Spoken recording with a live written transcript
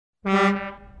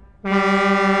Welcome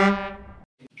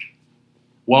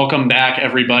back,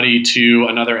 everybody, to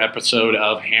another episode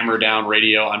of Hammer Down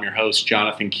Radio. I'm your host,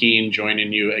 Jonathan Keene,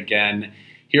 joining you again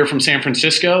here from San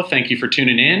Francisco. Thank you for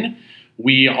tuning in.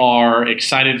 We are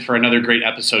excited for another great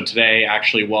episode today,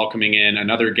 actually welcoming in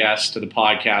another guest to the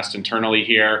podcast internally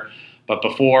here. But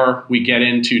before we get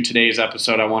into today's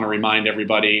episode, I want to remind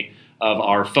everybody of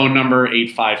our phone number,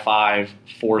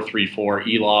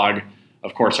 855-434-ELOG.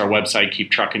 Of course, our website,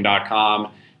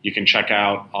 keeptrucking.com. You can check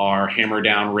out our Hammer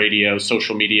Down Radio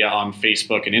social media on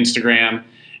Facebook and Instagram,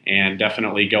 and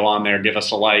definitely go on there, give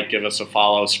us a like, give us a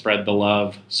follow, spread the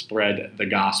love, spread the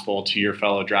gospel to your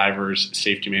fellow drivers,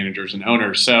 safety managers, and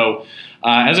owners. So,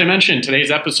 as I mentioned,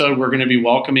 today's episode, we're going to be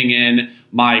welcoming in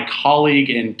my colleague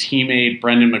and teammate,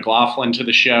 Brendan McLaughlin, to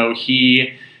the show.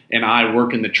 He and I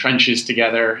work in the trenches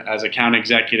together as account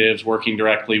executives, working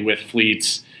directly with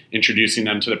fleets, introducing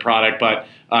them to the product. But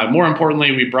more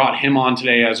importantly, we brought him on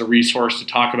today as a resource to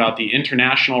talk about the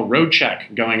International Road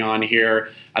Check going on here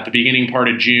at the beginning part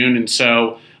of June. And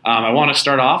so I want to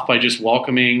start off by just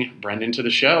welcoming Brendan to the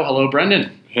show. Hello,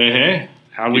 Brendan. Hey.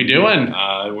 How are we doing?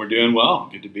 We're doing well.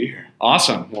 Good to be here.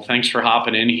 Awesome. Well, thanks for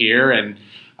hopping in here. And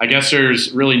I guess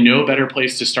there's really no better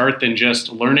place to start than just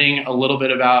learning a little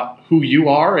bit about who you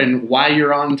are and why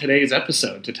you're on today's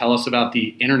episode to tell us about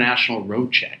the International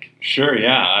Road Check. Sure.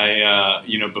 Yeah.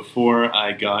 Before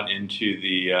I got into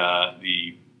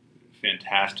the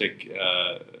fantastic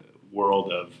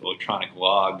world of electronic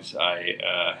logs,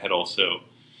 I had also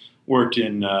worked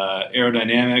in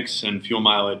aerodynamics and fuel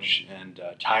mileage and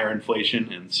tire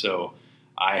inflation, and so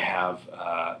I have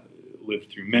lived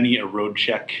through many a road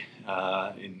check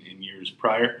in years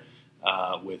prior,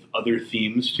 with other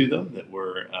themes to them that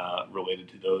were related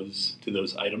to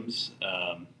those items,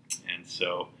 and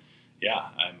so. Yeah,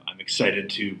 I'm excited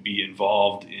to be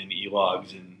involved in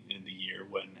e-logs in the year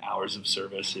when hours of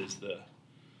service is the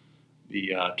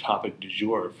topic du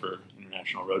jour for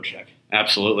International Road Check.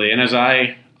 Absolutely. And as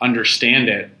I understand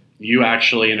it, you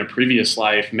actually in a previous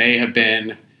life may have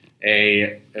been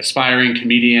a aspiring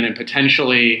comedian and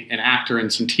potentially an actor in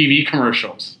some TV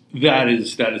commercials. That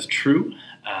is true,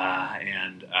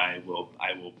 and I will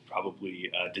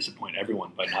probably disappoint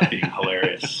everyone by not being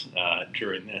hilarious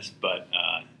during this, but.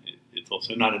 It's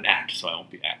also not an act, so I won't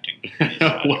be acting.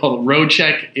 Well, road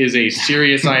check is a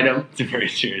serious item. It's a very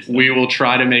serious item. We will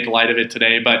try to make light of it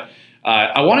today, but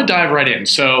I want to dive right in.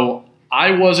 So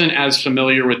I wasn't as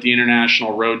familiar with the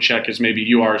International Road Check as maybe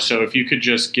you are. So if you could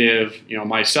just give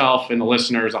myself and the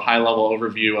listeners a high-level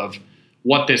overview of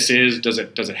what this is. Does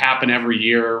it happen every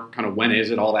year? Kind of when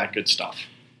is it? All that good stuff.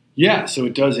 Yeah, so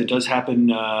it does. It does happen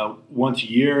once a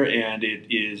year, and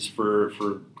it is for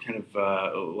kind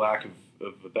of lack of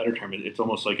a better term, it's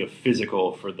almost like a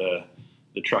physical for the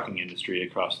trucking industry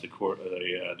across the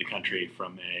country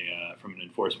from an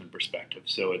enforcement perspective.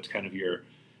 So it's kind of your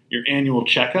annual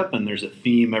checkup, and there's a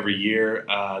theme every year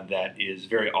that is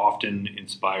very often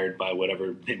inspired by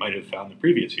whatever they might have found the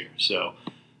previous year. So,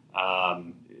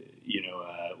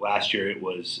 last year it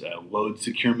was load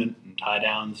securement and tie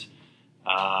downs.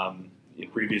 In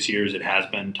previous years, it has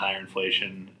been tire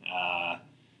inflation,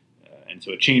 and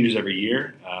so it changes every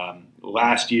year.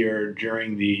 Last year,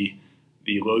 during the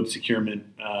load securement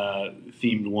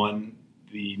themed one,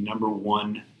 the number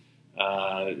one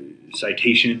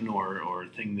citation or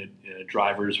thing that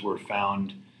drivers were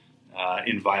found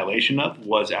in violation of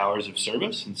was hours of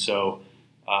service, and so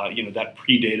that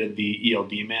predated the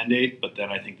ELD mandate. But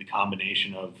then I think the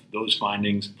combination of those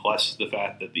findings plus the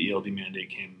fact that the ELD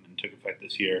mandate came and took effect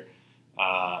this year,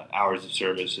 hours of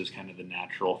service is kind of the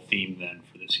natural theme then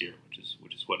for this year, which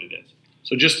is what it is.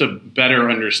 So just to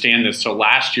better understand this, so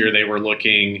last year they were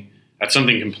looking at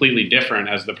something completely different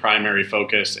as the primary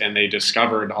focus, and they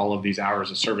discovered all of these hours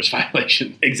of service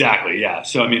violations. Exactly, yeah.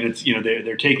 So I mean, it's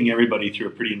they're taking everybody through a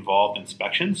pretty involved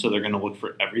inspection, so they're going to look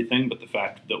for everything. But the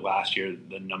fact that last year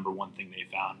the number one thing they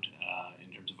found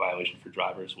in terms of violation for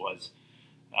drivers was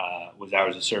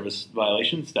hours of service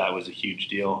violations. That was a huge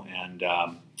deal, and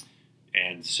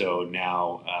so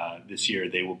now this year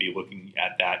they will be looking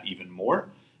at that even more.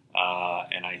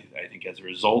 And I think as a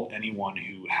result, anyone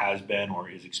who has been or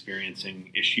is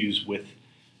experiencing issues with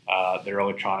their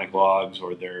electronic logs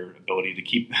or their ability to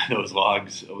keep those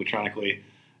logs electronically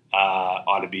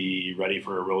ought to be ready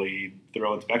for a really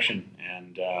thorough inspection.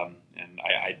 And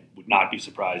I would not be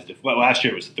surprised if last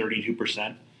year it was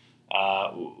 32%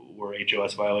 were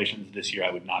HOS violations. This year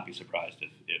I would not be surprised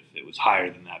if it was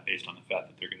higher than that, based on the fact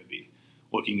that they're going to be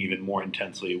looking even more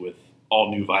intensely with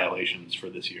all new violations for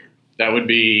this year. That would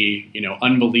be,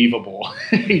 unbelievable,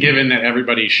 given that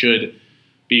everybody should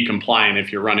be compliant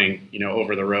if you're running,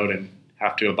 over the road and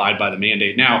have to abide by the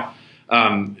mandate. Now,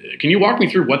 can you walk me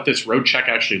through what this road check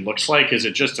actually looks like? Is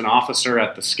it just an officer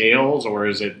at the scales,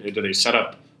 or do they set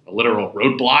up a literal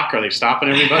roadblock? Are they stopping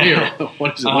everybody, or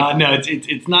what is it? No,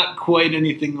 it's not quite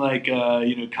anything like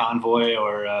Convoy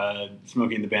or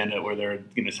Smoking the Bandit, where they're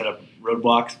going to set up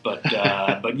roadblocks. But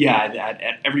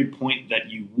at every point that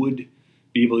you would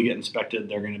be able to get inspected,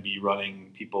 they're going to be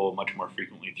running people much more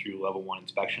frequently through level 1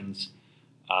 inspections,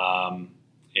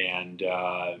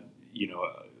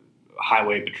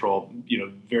 highway patrol.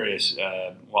 Various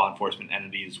law enforcement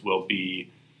entities will be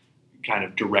kind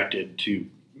of directed to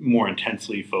more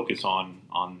intensely focus on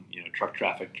truck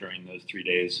traffic during those 3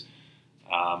 days.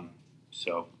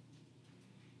 So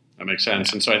that makes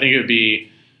sense. And so I think it would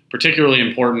be particularly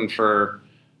important for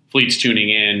fleets tuning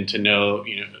in to know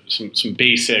some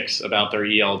basics about their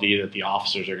ELD that the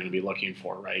officers are going to be looking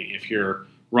for, right? If you're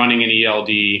running an ELD,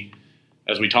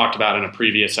 as we talked about in a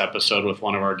previous episode with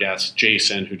one of our guests,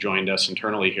 Jason, who joined us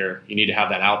internally here, you need to have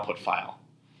that output file.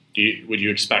 Would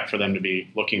you expect for them to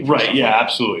be looking for right? Yeah, like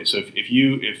absolutely. So if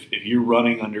you're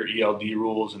running under ELD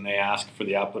rules and they ask for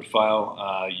the output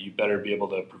file, you better be able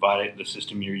to provide it. The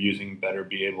system you're using better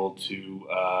be able to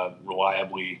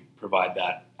reliably provide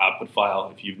that output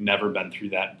file. If you've never been through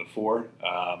that before,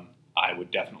 I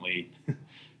would definitely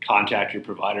contact your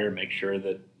provider and make sure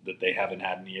that they haven't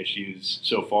had any issues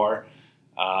so far.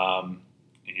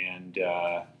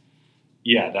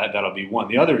 That'll be one.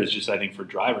 The other is just, I think, for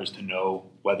drivers to know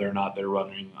whether or not they're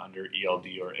running under ELD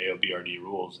or AOBRD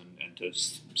rules, and to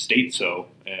state so,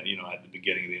 at the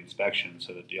beginning of the inspection,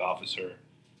 so that the officer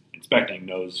inspecting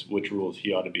knows which rules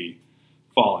he ought to be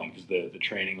following, because the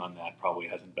training on that probably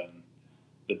hasn't been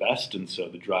the best, and so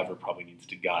the driver probably needs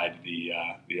to guide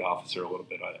the officer a little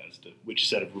bit as to which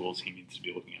set of rules he needs to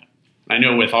be looking at. I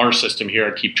know with our system here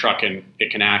at Keep Truckin',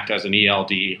 it can act as an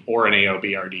ELD or an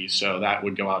AOBRD, so that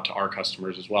would go out to our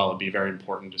customers as well. It'd be very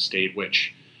important to state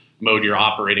which mode you're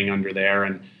operating under there.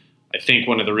 And I think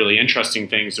one of the really interesting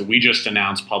things that we just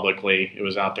announced publicly, it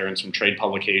was out there in some trade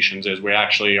publications, is we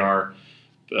actually are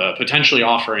potentially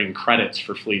offering credits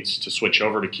for fleets to switch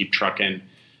over to Keep Truckin'.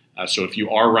 So if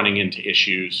you are running into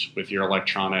issues with your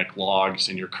electronic logs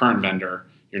and your current vendor,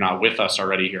 you're not with us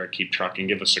already here at Keep Truckin',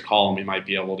 give us a call and we might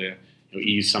be able to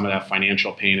ease some of that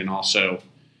financial pain and also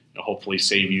hopefully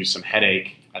save you some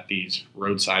headache at these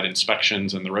roadside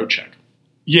inspections and the road check.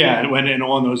 Yeah, and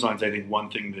along those lines, I think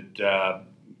one thing that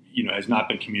has not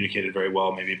been communicated very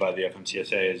well, maybe by the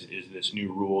FMCSA, is this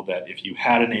new rule that if you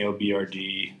had an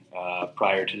AOBRD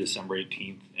prior to December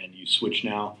 18th and you switch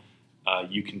now,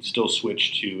 you can still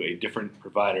switch to a different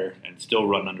provider and still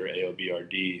run under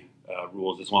AOBRD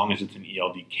rules as long as it's an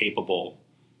ELD capable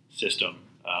system.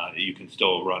 You can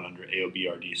still run under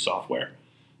AOBRD software.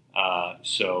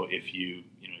 So if you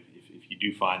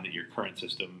do find that your current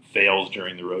system fails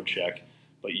during the road check,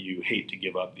 but you hate to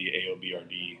give up the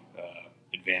AOBRD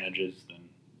advantages, then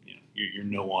you're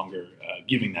no longer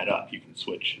giving that up. You can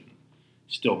switch and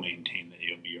still maintain the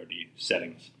AOBRD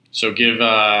settings. So give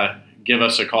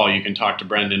us a call. You can talk to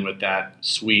Brendan with that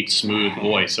sweet, smooth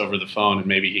voice over the phone, and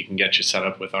maybe he can get you set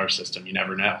up with our system. You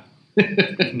never know.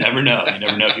 Never know. You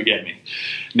never know if you get me.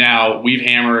 Now, we've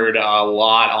hammered a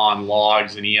lot on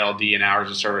logs and ELD and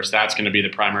hours of service. That's going to be the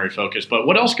primary focus. But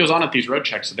what else goes on at these road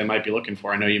checks that they might be looking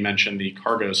for? I know you mentioned the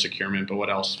cargo securement, but what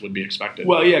else would be expected?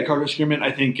 Well, yeah, cargo securement.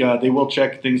 I think they will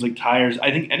check things like tires.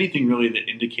 I think anything really that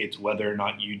indicates whether or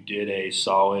not you did a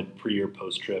solid pre- or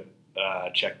post-trip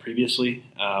check previously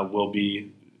will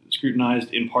be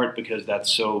scrutinized, in part because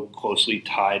that's so closely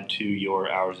tied to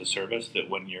your hours of service that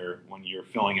when you're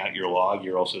filling out your log,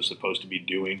 you're also supposed to be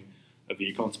doing a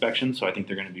vehicle inspection. So I think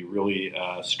they're going to be really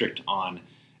strict on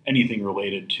anything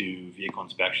related to vehicle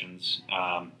inspections.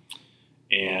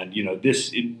 And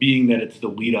this being that it's the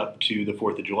lead up to the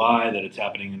 4th of July, that it's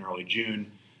happening in early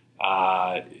June,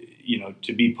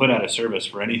 to be put out of service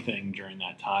for anything during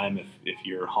that time, if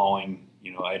you're hauling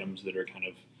items that are kind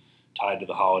of tied to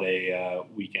the holiday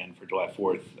weekend for July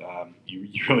 4th, you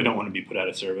really don't want to be put out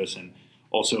of service. And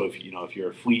also, if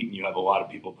you're a fleet and you have a lot of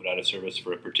people put out of service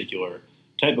for a particular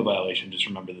type of violation, just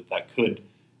remember that could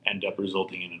end up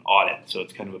resulting in an audit. So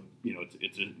it's kind of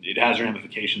it has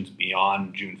ramifications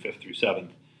beyond June 5th through 7th,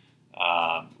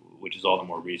 which is all the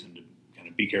more reason to kind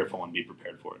of be careful and be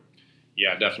prepared for it.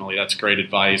 Yeah, definitely. That's great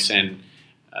advice. And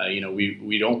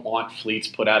we don't want fleets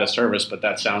put out of service, but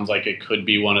that sounds like it could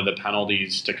be one of the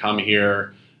penalties to come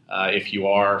here if you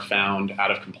are found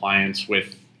out of compliance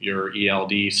with your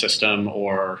ELD system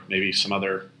or maybe some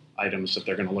other items that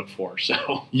they're going to look for.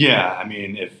 So yeah, I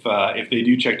mean, if they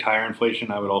do check tire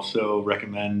inflation, I would also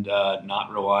recommend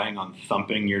not relying on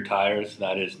thumping your tires.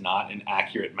 That is not an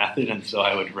accurate method, and so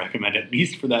I would recommend, at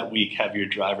least for that week, have your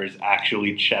drivers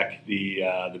actually check the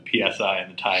PSI in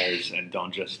the tires, and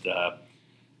don't just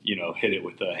hit it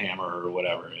with a hammer or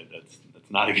whatever. That's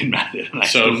not a good method.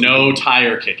 So no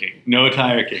tire kicking. No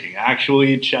tire kicking.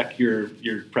 Actually check your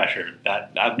pressure,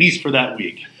 that at least for that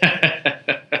week.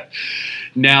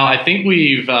 Now, I think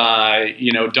we've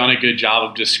done a good job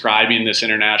of describing this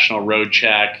international road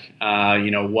check,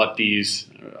 what these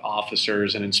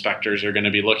officers and inspectors are going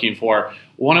to be looking for.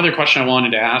 One other question I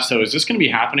wanted to ask, though, is this going to be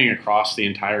happening across the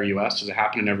entire U.S.? Does it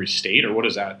happen in every state, or what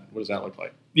does that look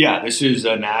like? Yeah, this is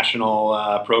a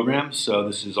national program, so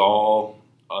this is all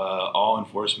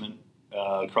enforcement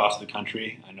across the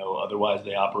country. I know otherwise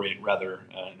they operate in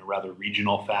a rather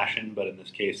regional fashion, but in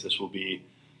this case, this will be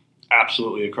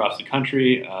absolutely across the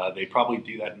country. They probably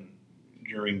do that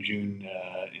during June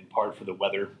in part for the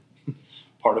weather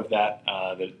part of that.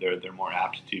 They're more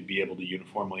apt to be able to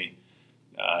uniformly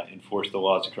enforce the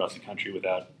laws across the country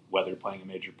without weather playing a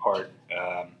major part.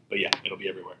 But yeah, it'll be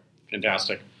everywhere.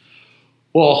 Fantastic.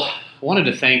 Well, I wanted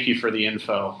to thank you for the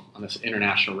info on this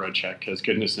international road check, because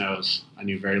goodness knows I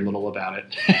knew very little about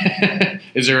it.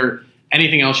 Is there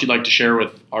anything else you'd like to share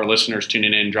with our listeners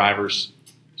tuning in, drivers,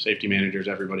 safety managers,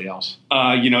 everybody else?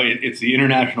 It's the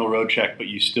international road check, but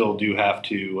you still do have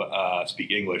to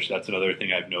speak English. That's another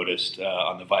thing I've noticed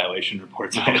on the violation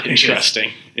reports.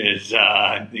 Interesting. Is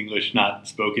English not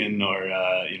spoken or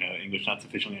English not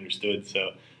sufficiently understood. So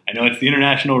I know it's the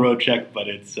international road check, but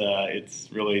it's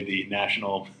really the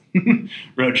national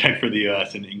road check for the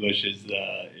U.S. and English is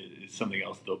something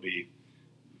else they'll be,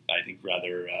 I think,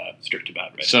 rather strict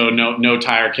about. Right? So no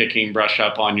tire kicking, brush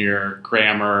up on your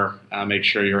grammar, make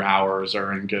sure your hours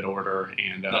are in good order,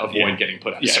 and avoid getting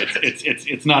put out of service.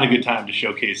 It's not a good time to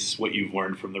showcase what you've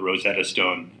learned from the Rosetta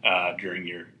Stone during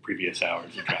your previous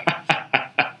hours of driving.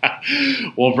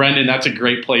 Well, Brendan, that's a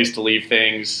great place to leave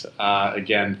things.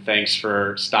 Again, thanks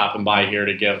for stopping by here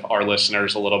to give our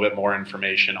listeners a little bit more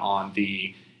information on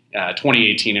the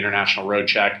 2018 International Road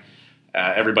Check.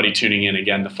 Everybody tuning in,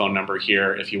 again, the phone number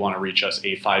here, if you want to reach us,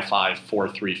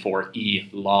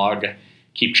 855-434-ELOG.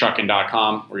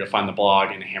 KeepTruckin.com, where you'll find the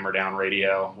blog, and Hammer Down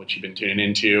Radio, which you've been tuning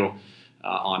into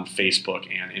on Facebook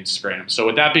and Instagram. So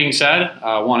with that being said,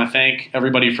 I want to thank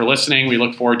everybody for listening. We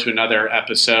look forward to another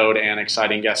episode and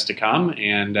exciting guests to come.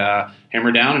 And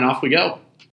hammer down, and off we go.